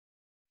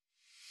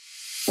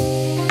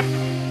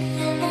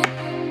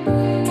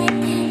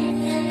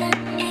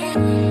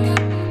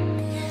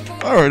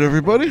Alright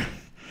everybody,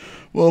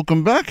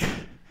 welcome back.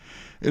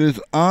 It is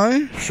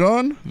I,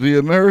 Sean, the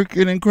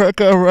American in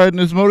Krakow, riding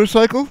his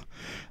motorcycle,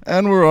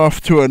 and we're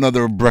off to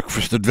another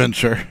breakfast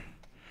adventure.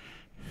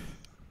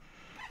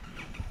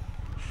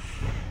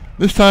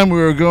 This time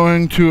we are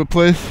going to a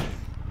place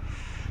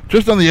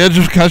just on the edge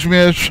of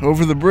Kashmir,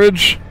 over the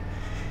bridge,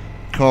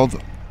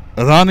 called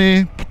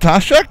Rani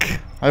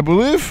Ptashek, I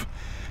believe.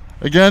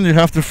 Again, you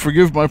have to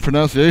forgive my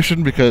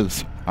pronunciation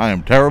because I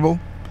am terrible.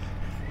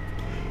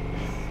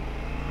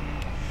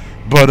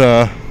 But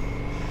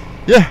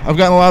yeah,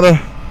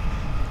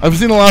 I've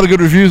seen a lot of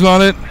good reviews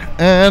on it,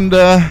 and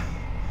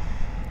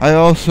I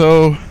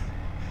also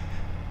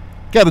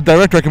got a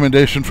direct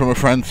recommendation from a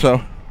friend,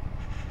 so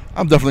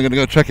I'm definitely gonna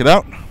go check it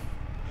out.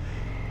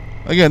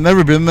 Again,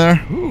 never been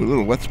there. Ooh, a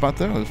little wet spot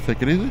there. Let's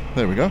take it easy.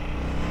 There we go.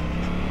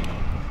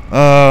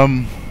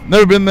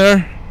 Never been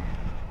there,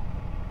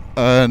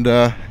 and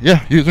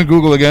yeah, using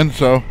Google again,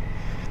 so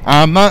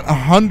I'm not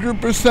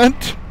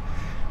 100%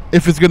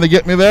 if it's gonna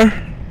get me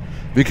there,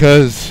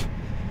 because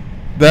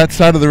that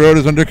side of the road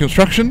is under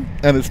construction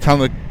and it's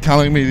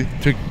telling me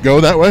to go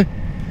that way.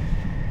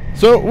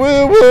 So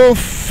we'll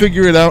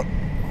figure it out,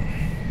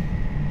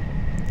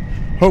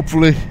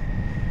 hopefully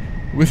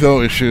with no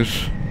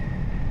issues.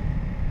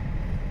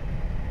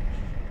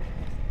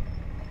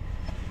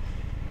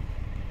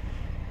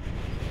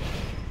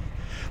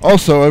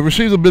 Also, I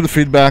received a bit of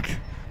feedback,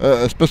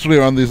 especially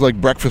on these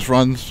like breakfast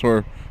runs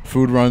or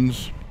food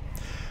runs,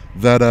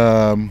 that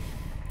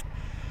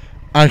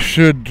I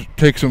should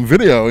take some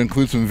video,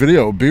 include some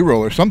video,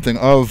 B-roll or something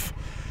of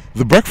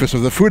the breakfast,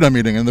 of the food I'm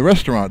eating in the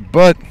restaurant.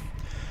 But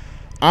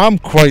I'm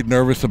quite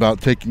nervous about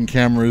taking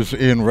cameras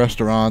in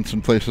restaurants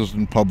and places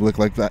in public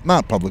like that.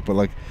 Not public, but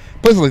like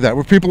places like that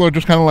where people are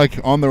just kind of like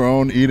on their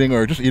own eating,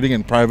 or just eating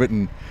in private,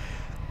 and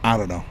I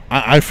don't know.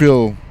 I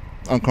feel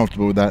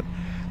uncomfortable with that.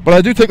 But I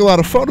do take a lot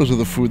of photos of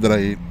the food that I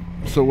eat.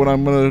 So what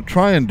I'm going to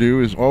try and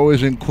do is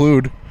always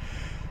include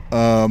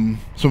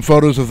some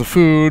photos of the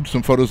food,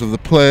 some photos of the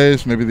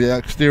place, maybe the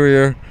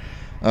exterior,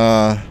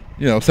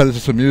 you know, set it to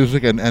some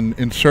music and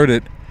insert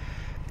it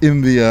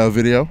in the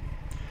video,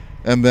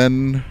 and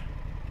then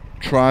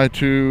try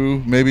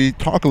to maybe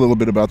talk a little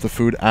bit about the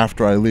food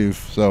after I leave,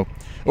 so,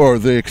 or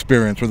the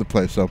experience or the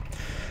place. So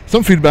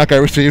some feedback I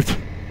received.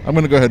 I'm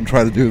going to go ahead and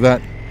try to do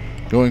that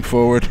going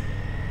forward.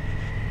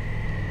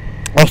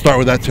 I'll start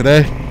with that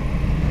today,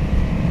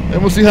 and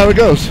we'll see how it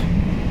goes.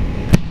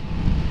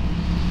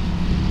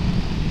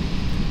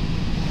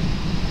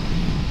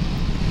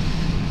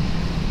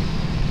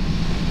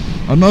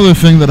 Another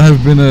thing that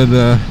I've been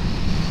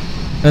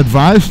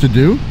advised to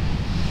do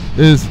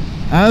is,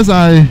 as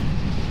I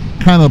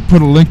kind of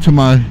put a link to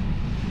my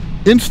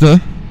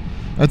Insta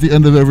at the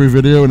end of every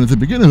video and at the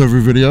beginning of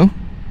every video,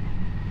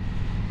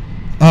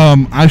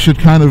 I should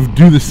kind of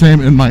do the same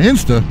in my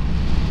Insta.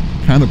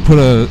 Kind of put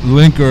a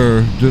link,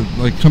 or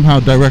like somehow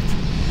direct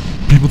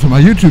people to my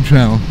YouTube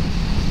channel.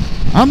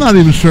 I'm not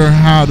even sure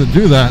how to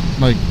do that.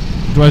 Like,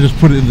 do I just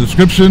put it in the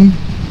description?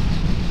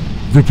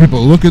 Do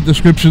people look at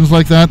descriptions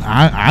like that?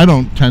 I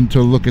don't tend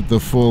to look at the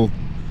full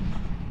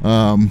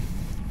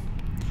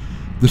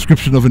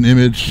description of an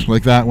image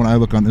like that when I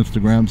look on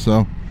Instagram,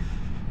 so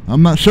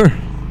I'm not sure.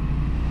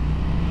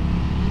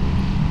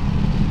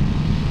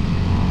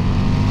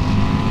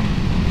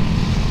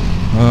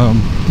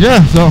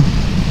 Yeah, so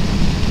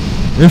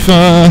if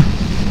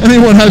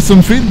anyone has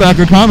some feedback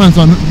or comments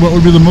on what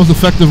would be the most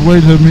effective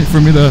way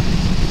for me to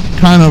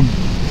kind of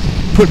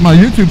put my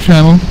YouTube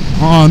channel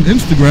on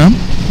Instagram,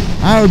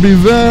 I would be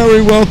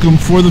very welcome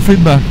for the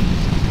feedback.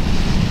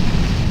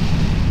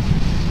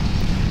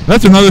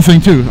 That's another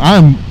thing too. I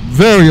am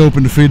very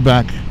open to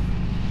feedback.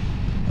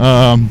 You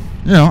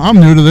know, I'm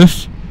new to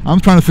this.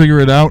 I'm trying to figure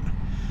it out.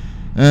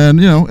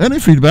 And, you know, any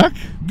feedback,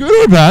 good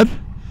or bad,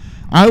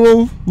 I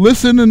will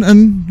listen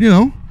and you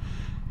know,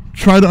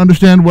 try to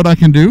understand what I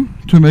can do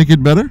to make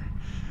it better.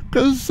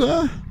 Because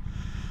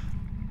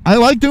I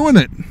like doing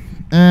it.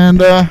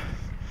 And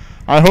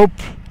I hope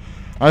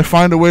I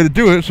find a way to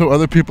do it so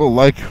other people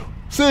like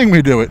seeing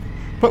me do it.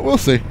 But we'll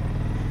see.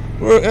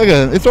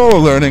 Again, it's all a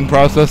learning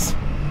process.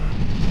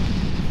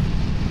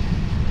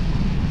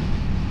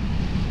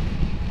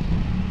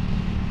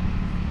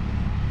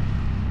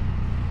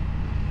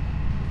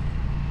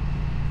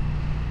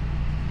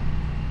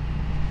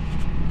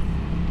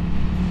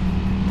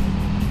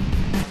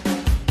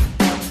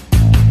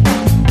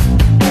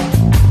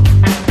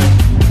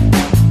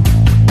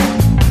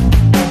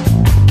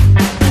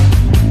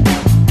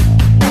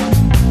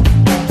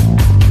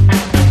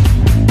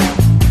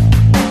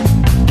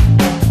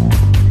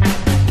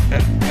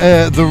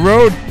 The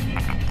road,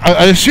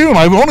 I assume,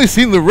 I've only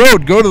seen the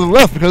road go to the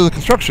left because of the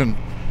construction,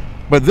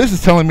 but this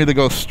is telling me to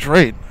go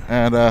straight,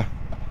 and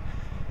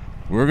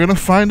we're gonna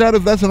find out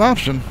if that's an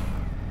option.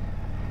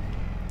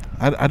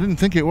 I didn't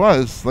think it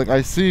was. Like,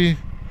 I see,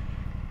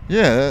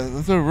 yeah,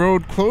 there's a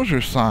road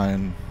closure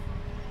sign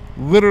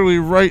literally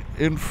right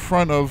in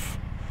front of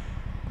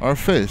our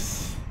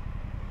face,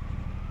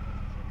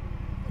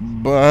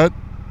 but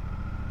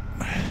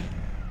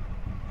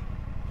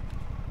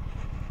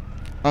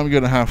I'm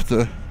gonna have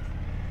to,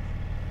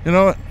 you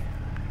know what?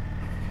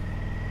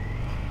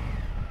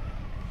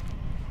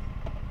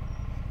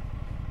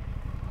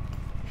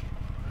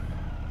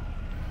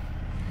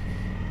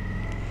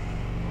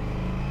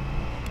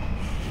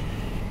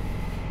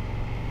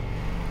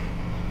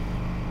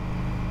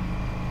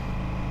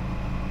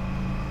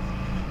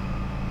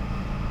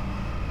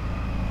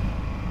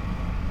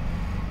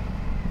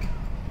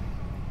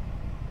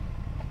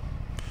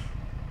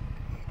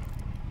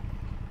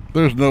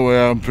 There's no way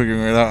I'm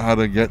figuring it out how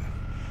to get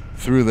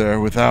through there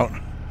without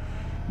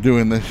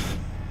doing this.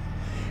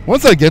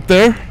 Once I get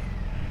there,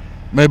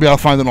 maybe I'll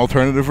find an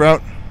alternative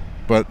route.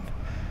 But,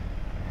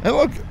 and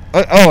look,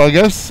 I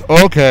guess,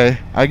 okay.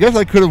 I guess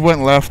I could have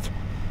went left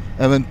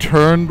and then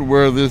turned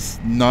where this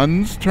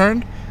nuns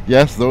turned.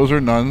 Yes, those are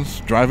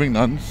nuns, driving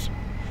nuns.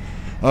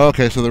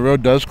 Okay, so the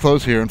road does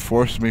close here and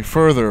force me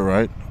further,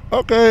 right?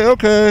 Okay,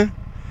 okay.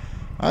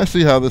 I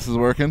see how this is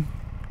working.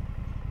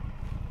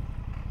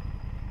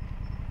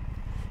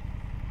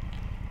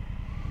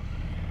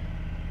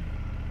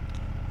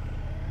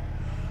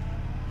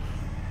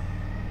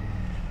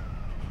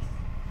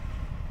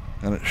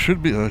 And it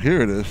should be, oh,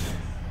 here it is.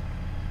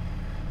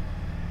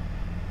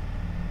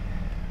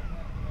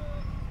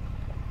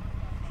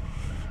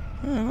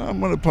 And I'm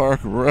going to park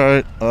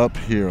right up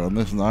here on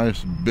this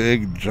nice,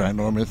 big,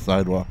 ginormous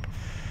sidewalk.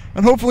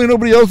 And hopefully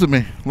nobody yells at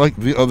me, like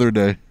the other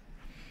day.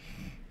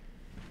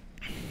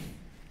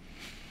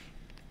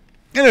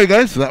 Anyway,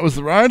 guys, that was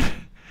the ride.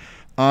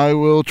 I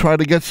will try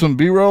to get some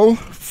B-roll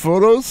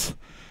photos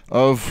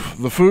of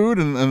the food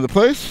and the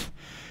place.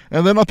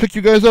 And then I'll pick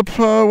you guys up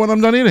when I'm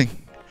done eating.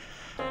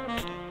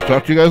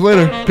 Talk to you guys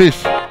later.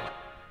 Peace.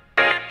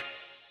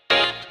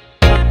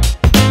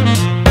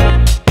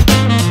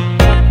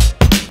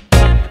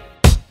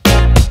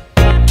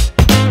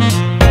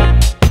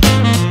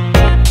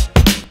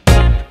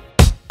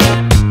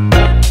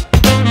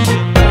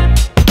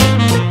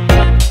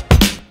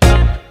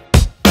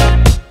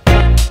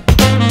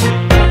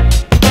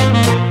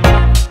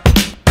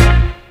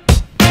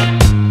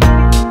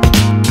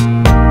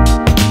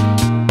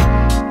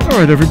 All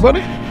right,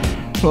 everybody.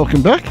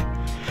 Welcome back.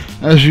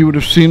 As you would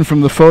have seen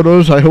from the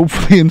photos I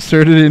hopefully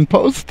inserted in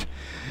post,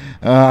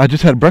 I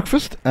just had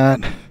breakfast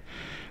at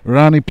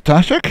Rani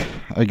Ptashek,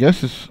 I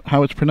guess is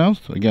how it's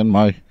pronounced. Again,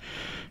 my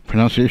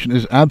pronunciation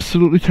is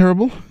absolutely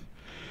terrible.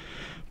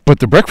 But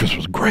the breakfast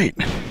was great.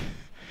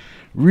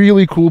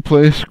 Really cool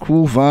place,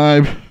 cool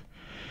vibe.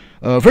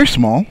 Very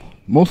small,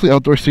 mostly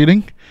outdoor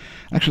seating.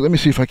 Actually, let me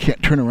see if I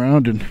can't turn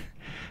around and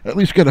at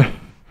least get a...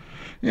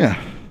 Yeah,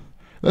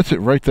 that's it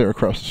right there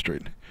across the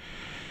street.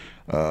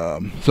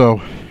 So,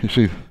 you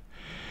see...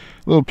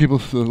 little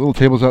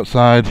tables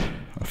outside,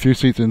 a few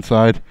seats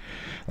inside.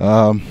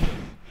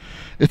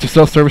 It's a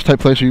self-service type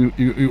place.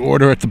 You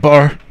order at the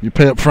bar, you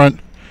pay up front,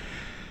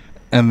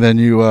 and then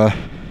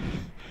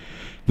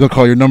they'll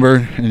call your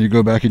number, and you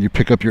go back and you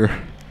pick up your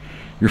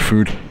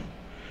food.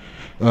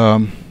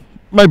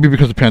 Might be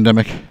because of the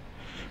pandemic,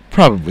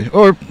 probably,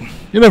 or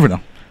you never know.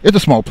 It's a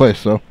small place,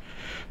 so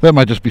that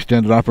might just be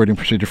standard operating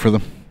procedure for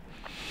them.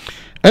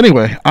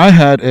 Anyway, I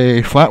had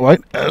a flat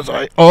white, as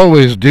I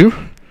always do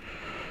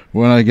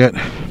when I get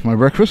my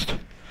breakfast,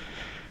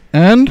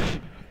 and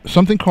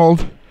something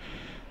called,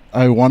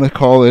 I want to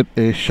call it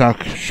a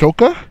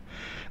shakshuka,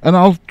 and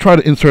I'll try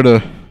to insert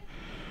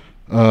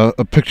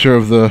a picture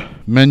of the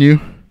menu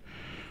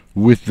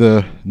with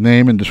the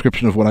name and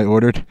description of what I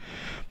ordered.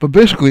 But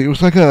basically, it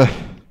was like a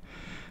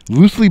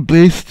loosely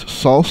based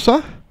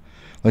salsa,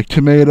 like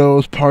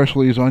tomatoes,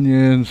 parsley,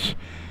 onions,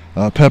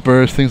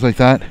 peppers, things like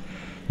that,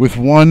 with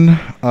one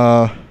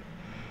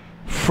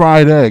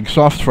fried egg,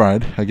 soft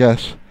fried, I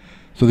guess.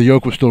 So the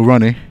yolk was still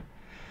runny,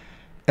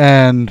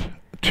 and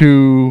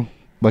two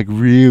like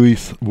really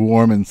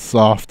warm and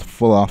soft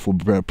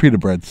falafel pita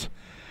breads,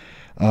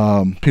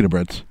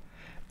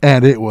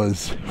 and it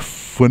was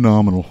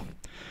phenomenal.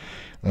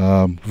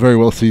 Very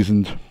well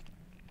seasoned.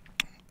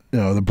 You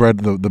know, the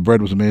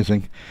bread was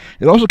amazing.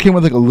 It also came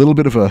with like a little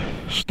bit of a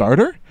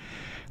starter.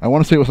 I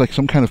want to say it was like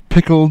some kind of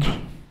pickled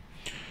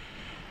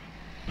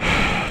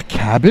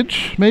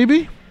cabbage,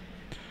 maybe.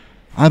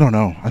 I don't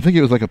know. I think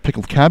it was like a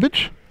pickled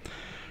cabbage.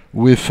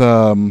 With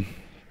oh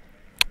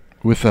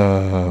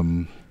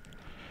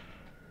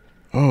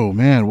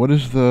man, what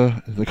is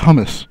the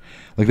hummus?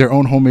 Like their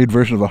own homemade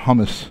version of a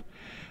hummus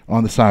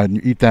on the side, and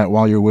you eat that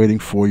while you're waiting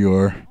for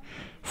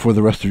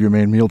the rest of your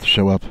main meal to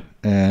show up.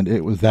 And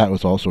that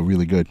was also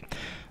really good.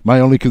 My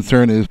only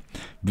concern is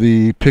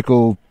the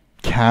pickled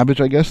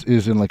cabbage, I guess,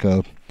 is in like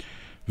a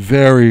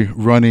very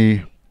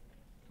runny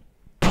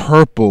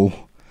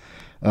purple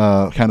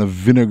kind of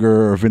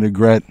vinegar or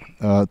vinaigrette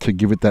to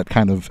give it that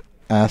kind of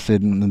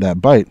acid and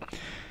that bite,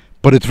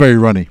 but it's very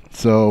runny.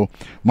 So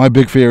my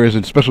big fear is,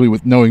 especially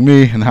with knowing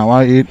me and how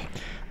I eat,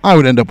 I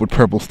would end up with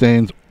purple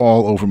stains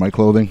all over my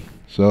clothing.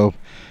 So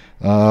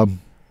a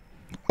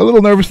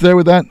little nervous there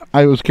with that.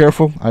 I was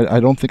careful.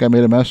 I don't think I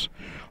made a mess.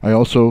 I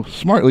also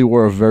smartly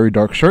wore a very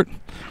dark shirt,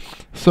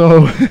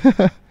 so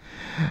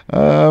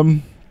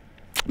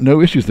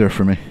no issues there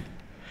for me.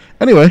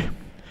 Anyway,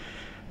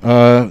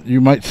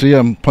 You might see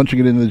I'm punching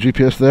it into the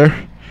GPS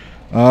there.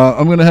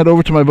 I'm going to head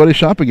over to my buddy's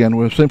shop again,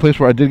 the same place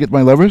where I did get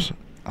my levers.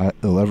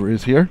 The lever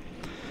is here.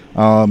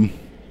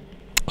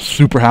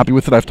 Super happy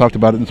with it. I've talked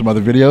about it in some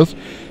other videos,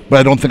 but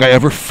I don't think I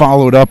ever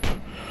followed up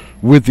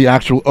with the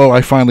actual, oh,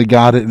 I finally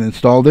got it and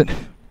installed it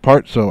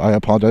part, so I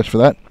apologize for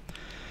that.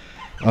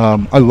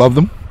 I love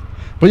them.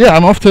 But yeah,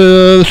 I'm off to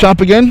the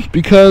shop again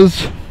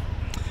because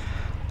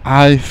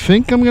I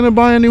think I'm going to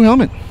buy a new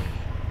helmet.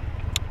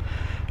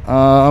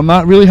 I'm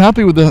not really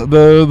happy with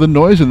the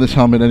noise in this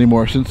helmet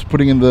anymore since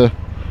putting in the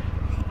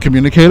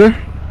communicator.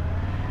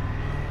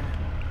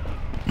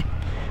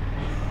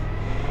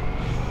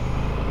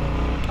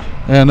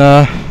 And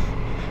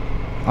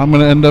I'm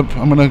going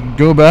to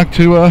go back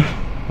to,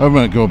 I'm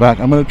going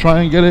to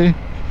try and get a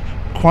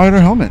quieter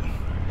helmet.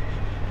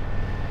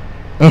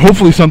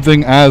 Hopefully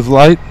something as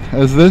light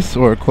as this,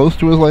 or close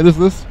to as light as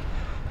this.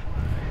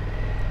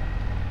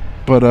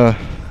 But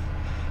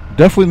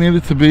definitely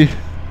needed to be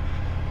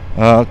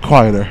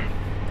quieter,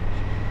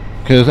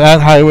 because at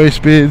highway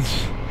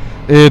speeds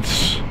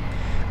it's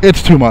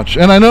too much.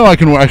 And I know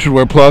I should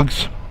wear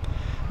plugs,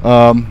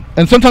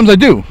 and sometimes I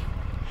do,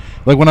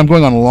 like when I'm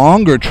going on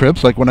longer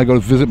trips, like when I go to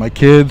visit my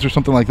kids or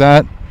something like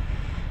that,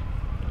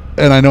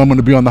 and I know I'm going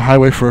to be on the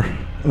highway for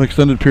an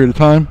extended period of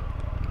time.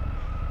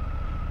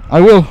 I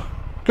will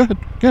go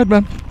ahead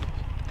man.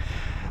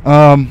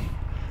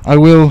 I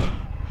will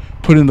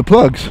put in the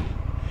plugs,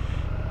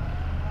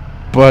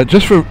 but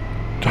just for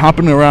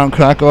hopping around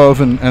Krakow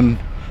and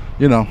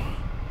you know,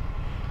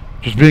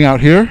 just being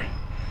out here,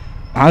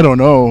 I don't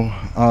know.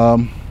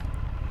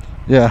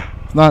 Yeah,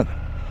 it's not,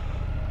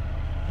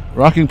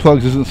 rocking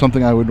plugs isn't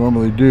something I would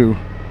normally do.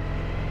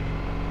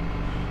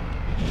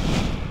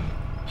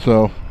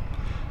 So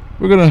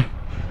we're gonna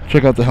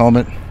check out the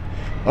helmet,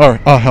 or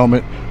a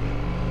helmet.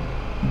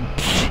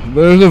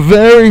 There's a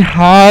very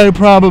high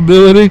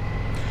probability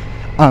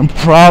I'm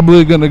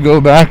probably gonna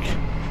go back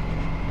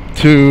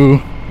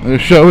to the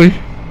Shoei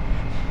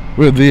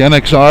with the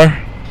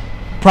NXR,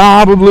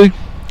 probably,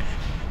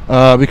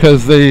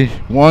 because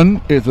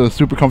it's a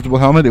super comfortable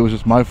helmet. It was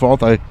just my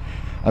fault. I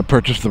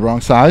purchased the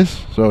wrong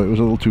size, so it was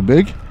a little too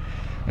big,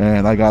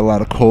 and I got a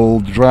lot of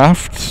cold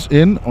drafts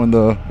in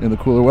the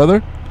cooler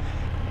weather.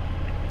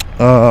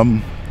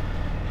 But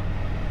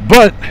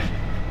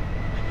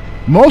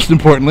most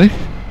importantly,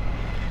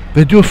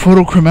 they do a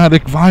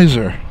photochromatic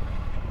visor,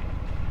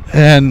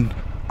 and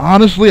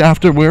honestly,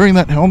 after wearing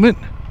that helmet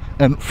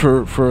and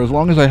for as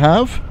long as I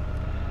have,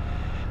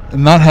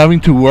 and not having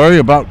to worry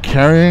about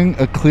carrying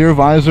a clear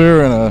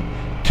visor and a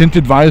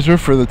tinted visor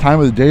for the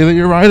time of the day that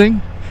you're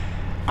riding,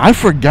 I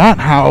forgot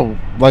how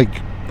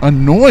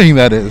annoying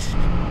that is.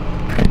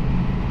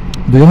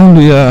 The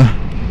only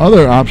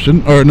other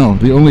option, or no,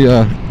 the only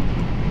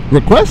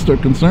request or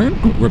concern,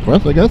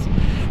 request I guess,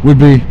 would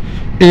be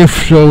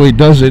if Shoei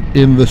does it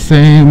in the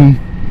same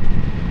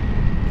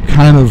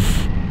kind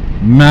of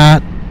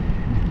matte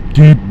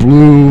deep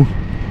blue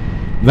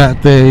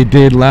that they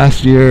did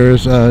last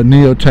year's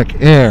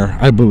Neotech Air,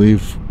 I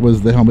believe,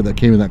 was the helmet that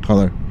came in that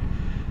color.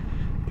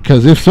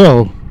 Because if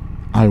so,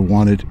 I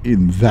want it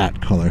in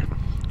that color,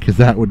 because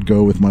that would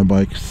go with my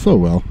bike so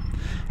well.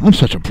 I'm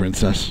such a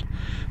princess.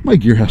 My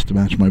gear has to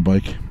match my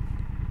bike.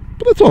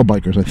 But that's all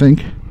bikers, I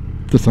think,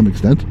 to some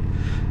extent.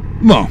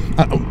 Well,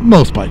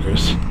 most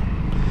bikers.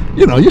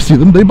 You know, you see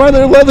them, they buy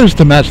their leathers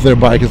to match their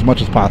bike as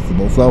much as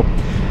possible, so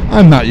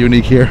I'm not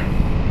unique here.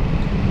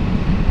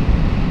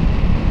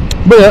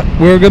 But yeah,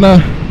 we're gonna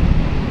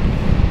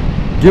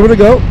give it a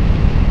go,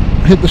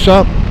 hit the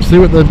shop, see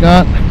what they've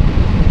got.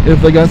 If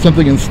they got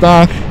something in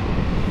stock,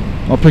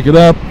 I'll pick it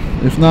up.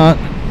 If not,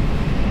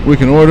 we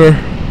can order.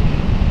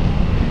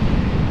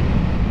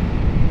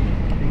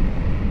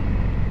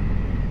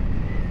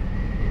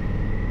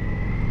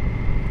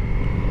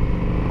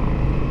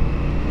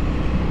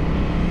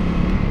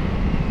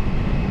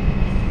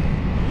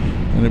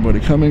 Anybody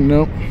coming?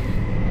 Nope.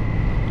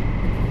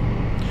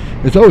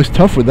 It's always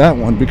tough with that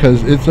one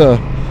because it's a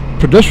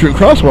pedestrian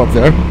crosswalk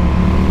there,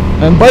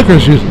 and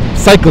bikers use it,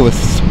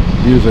 cyclists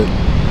use it.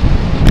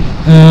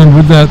 And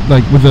with that,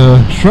 with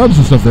the shrubs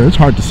and stuff there, it's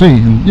hard to see.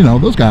 And you know,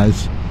 those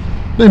guys,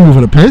 they move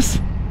at a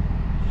pace.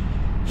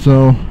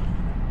 So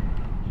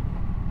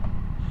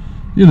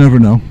you never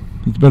know.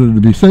 It's better to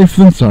be safe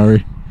than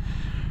sorry.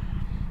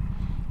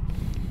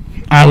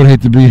 I would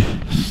hate to be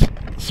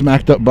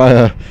smacked up by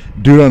a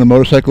dude on a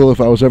motorcycle if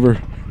I was ever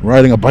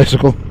riding a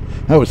bicycle.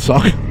 That would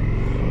suck.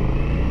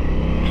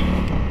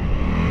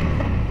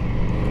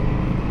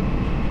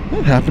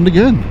 That happened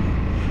again.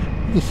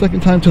 The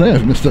second time today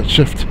I've missed that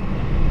shift.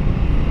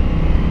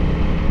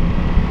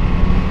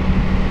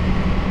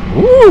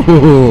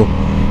 Ooh,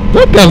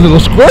 that got a little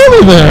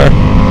squirrely there.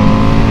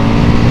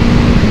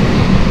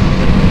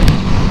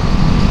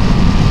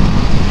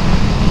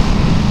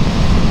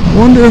 I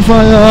wonder if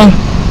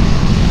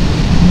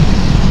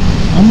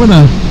I'm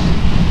gonna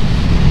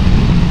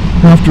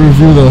have to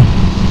review the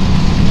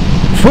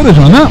footage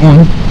on that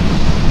one.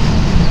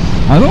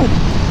 I don't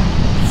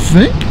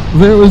think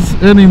there was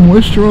any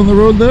moisture on the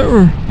road there,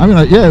 or I mean,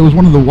 yeah, it was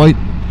one of the white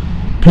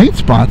paint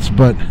spots,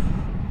 but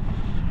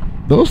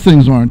those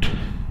things aren't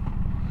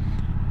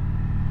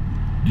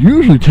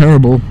usually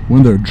terrible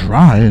when they're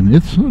dry, and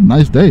it's a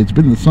nice day. It's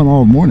been in the sun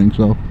all morning,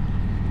 so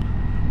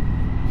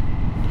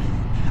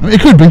I mean,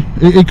 it could be.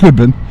 It could have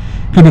been.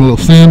 Could have been a little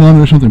sand on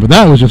it or something, but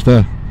that was just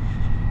a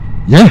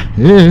yeah,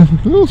 a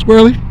little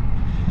squirrely.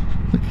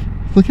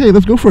 It's like, hey,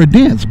 let's go for a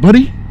dance,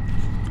 buddy.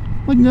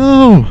 I'm like,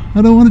 no,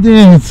 I don't want to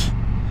dance.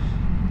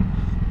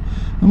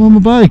 I'm on my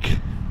bike.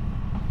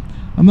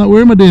 I'm not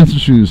wearing my dancing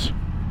shoes.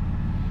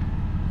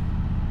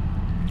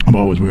 I'm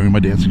always wearing my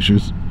dancing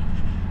shoes.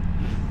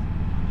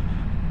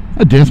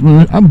 I'm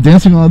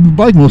dancing on the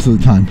bike most of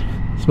the time,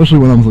 especially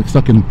when I'm like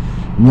stuck in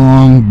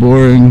long,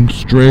 boring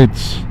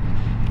straights,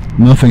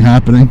 nothing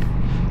happening.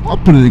 I'll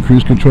put it in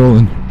cruise control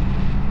and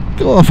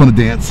go off on a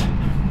dance.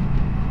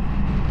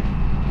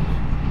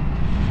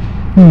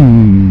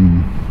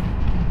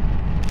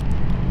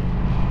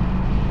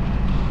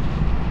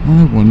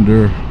 I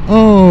wonder.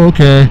 Oh,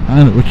 okay.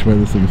 I know which way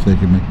this thing is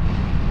taking me.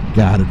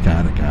 Got it.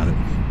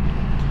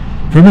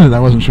 For a minute, I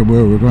wasn't sure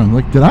where we were going.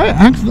 Like, did I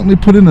accidentally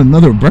put in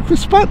another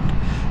breakfast spot?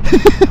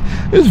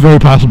 It's very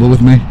possible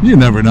with me. You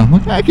never know.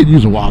 Like, I could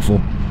use a waffle.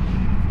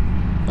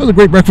 That was a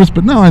great breakfast,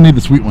 but now I need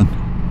the sweet one.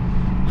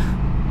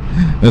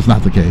 That's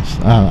not the case.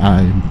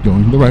 I'm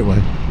going the right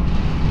way.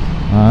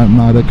 I'm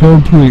not a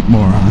complete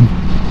moron.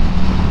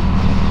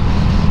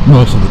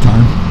 Most of the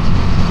time.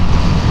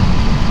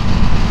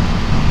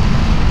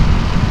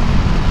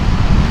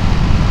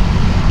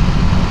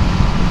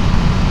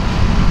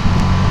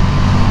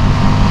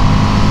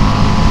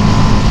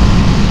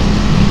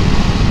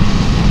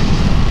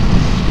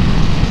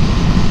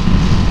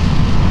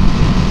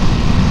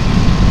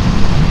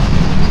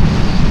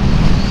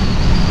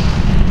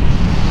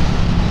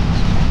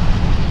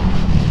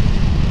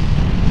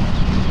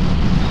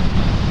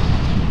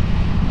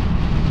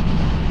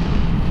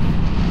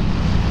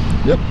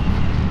 Yep.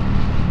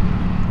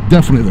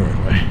 Definitely the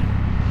right way.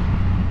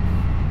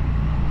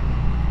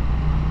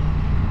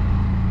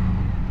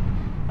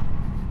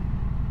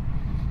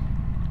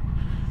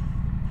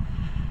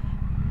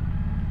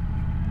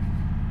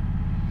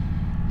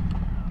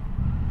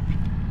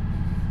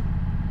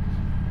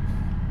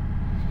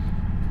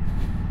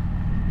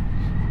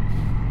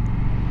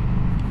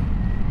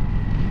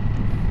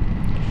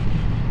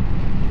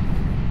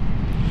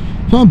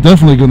 So I'm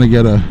definitely going to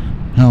get a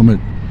helmet.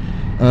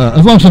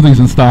 As long as something's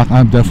in stock,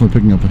 I'm definitely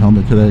picking up a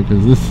helmet today,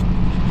 because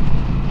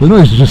the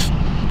noise is just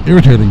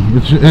irritating.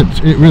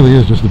 It really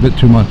is just a bit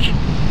too much.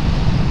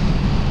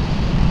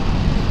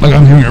 Like,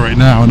 I'm hearing it right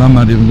now, and I'm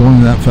not even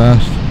going that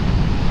fast.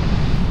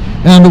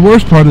 And the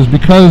worst part is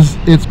because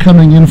it's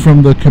coming in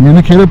from the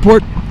communicator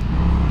port,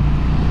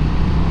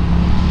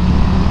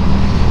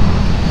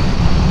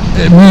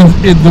 it means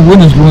the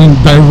wind is going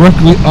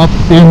directly up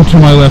into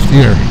my left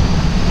ear.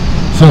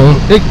 So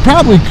it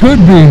probably could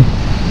be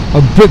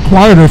a bit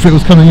quieter if it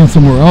was coming in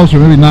somewhere else, or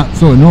maybe not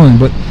so annoying,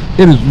 but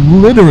it is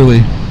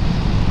literally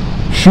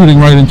shooting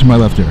right into my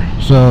left ear.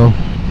 So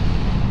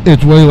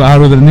it's way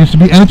louder than it needs to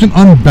be, and it's an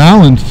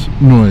unbalanced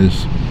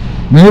noise.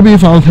 Maybe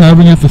if I was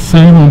having it the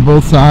same on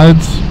both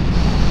sides,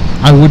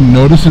 I wouldn't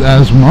notice it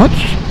as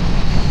much,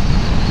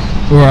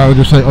 or I would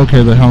just say,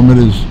 okay, the helmet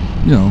is,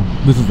 you know,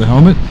 this is the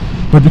helmet.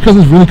 But because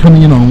it's really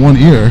coming in on one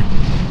ear,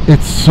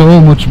 it's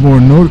so much more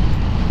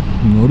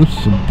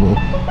noticeable.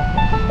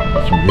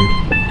 It's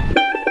weird.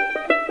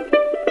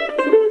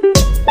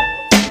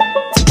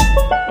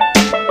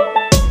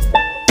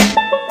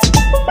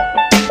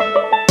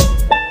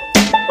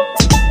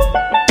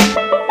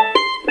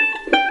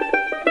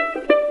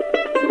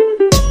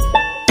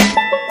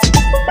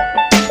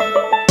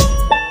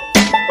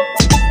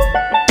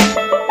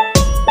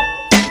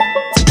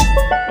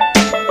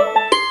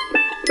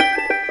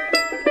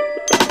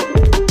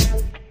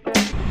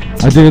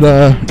 I did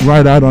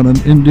ride out on an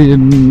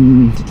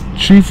Indian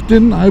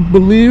Chieftain, I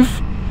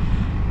believe,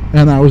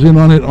 and I was in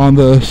on it on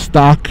the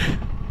stock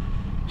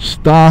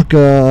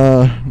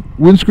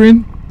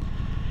windscreen,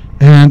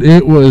 and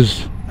it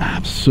was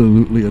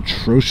absolutely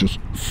atrocious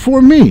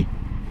for me.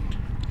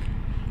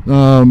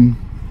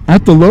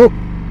 At the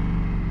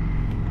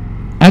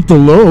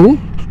low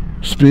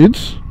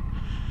speeds,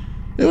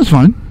 it was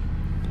fine,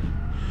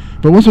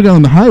 but once I got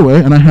on the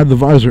highway and I had the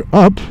visor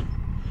up,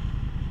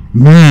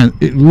 man,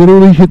 it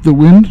literally hit the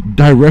wind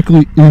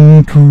directly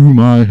into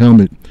my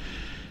helmet,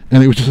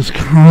 and it was just this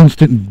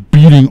constant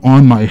beating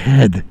on my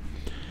head.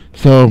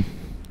 So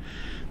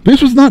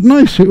this was not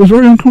nice. It was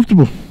very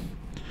uncomfortable.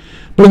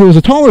 But if it was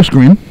a taller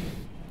screen,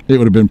 it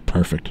would have been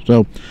perfect.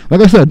 So like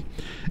I said,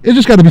 it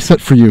just got to be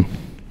set for you.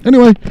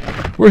 Anyway,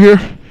 we're here.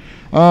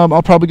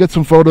 I'll probably get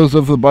some photos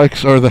of the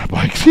bikes, or the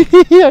bikes.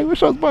 I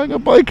wish I was buying a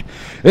bike.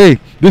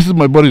 Hey, this is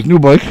my buddy's new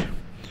bike,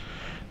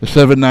 the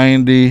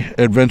 790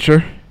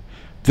 Adventure.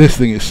 This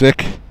thing is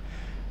sick.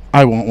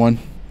 I want one.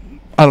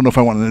 I don't know if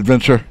I want an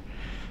Adventure.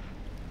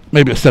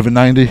 Maybe a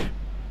 790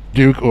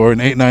 Duke or an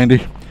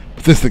 890.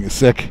 But this thing is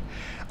sick.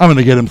 I'm going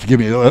to get him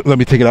to let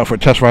me take it out for a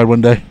test ride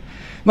one day.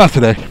 Not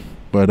today.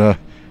 But,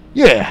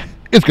 yeah,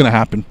 it's going to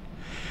happen.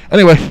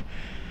 Anyway,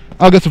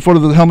 I'll get some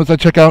photos of the helmets I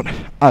check out.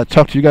 I'll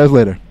talk to you guys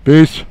later.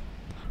 Peace.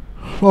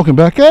 Welcome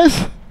back,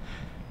 guys.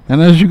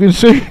 And as you can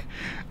see,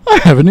 I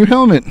have a new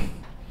helmet.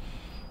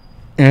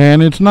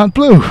 And it's not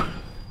blue.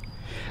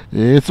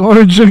 It's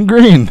orange and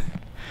green.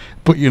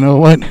 But you know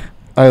what?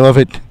 I love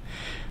it.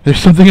 There's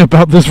something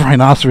about this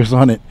rhinoceros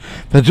on it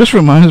that just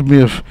reminds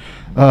me of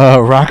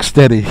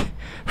Rocksteady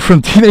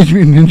from Teenage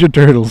Mutant Ninja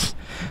Turtles.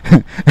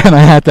 And I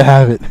had to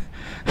have it.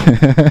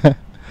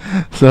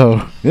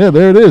 So, yeah,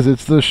 there it is.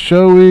 It's the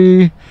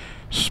Shoei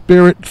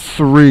Spirit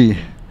 3.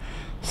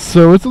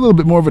 So it's a little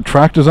bit more of a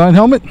track design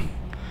helmet.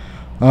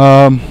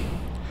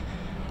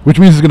 Which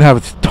means it's going to have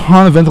a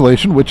ton of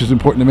ventilation, which is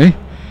important to me.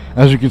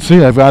 As you can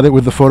see, I've got it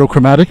with the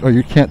photochromatic, or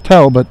you can't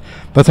tell, but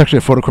that's actually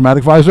a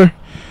photochromatic visor.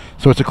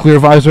 So it's a clear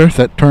visor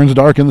that turns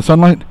dark in the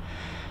sunlight.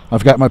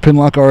 I've got my pin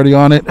lock already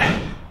on it.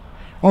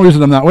 Only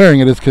reason I'm not wearing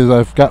it is because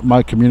I've got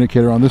my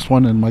communicator on this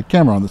one and my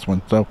camera on this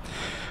one. So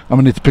I'm going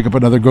to need to pick up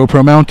another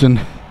GoPro mount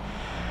and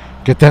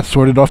get that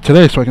sorted off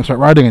today so I can start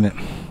riding in it.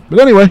 But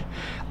anyway,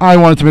 I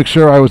wanted to make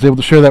sure I was able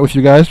to share that with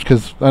you guys,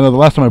 because I know the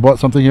last time I bought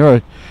something here,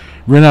 I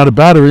ran out of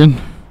battery and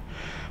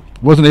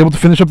wasn't able to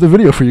finish up the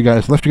video for you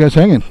guys. Left you guys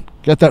hanging.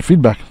 Get that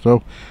feedback.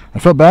 So I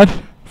felt bad.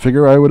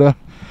 Figure I would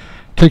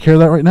take care of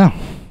that right now.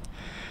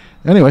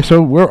 Anyway,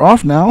 so we're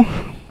off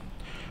now.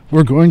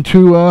 We're going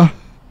to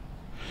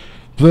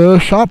the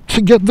shop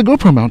to get the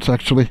GoPro mounts,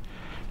 actually.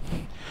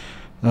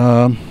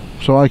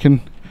 So I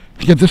can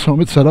get this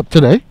helmet set up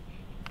today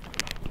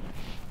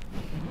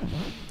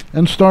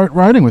and start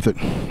riding with it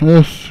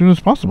as soon as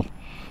possible.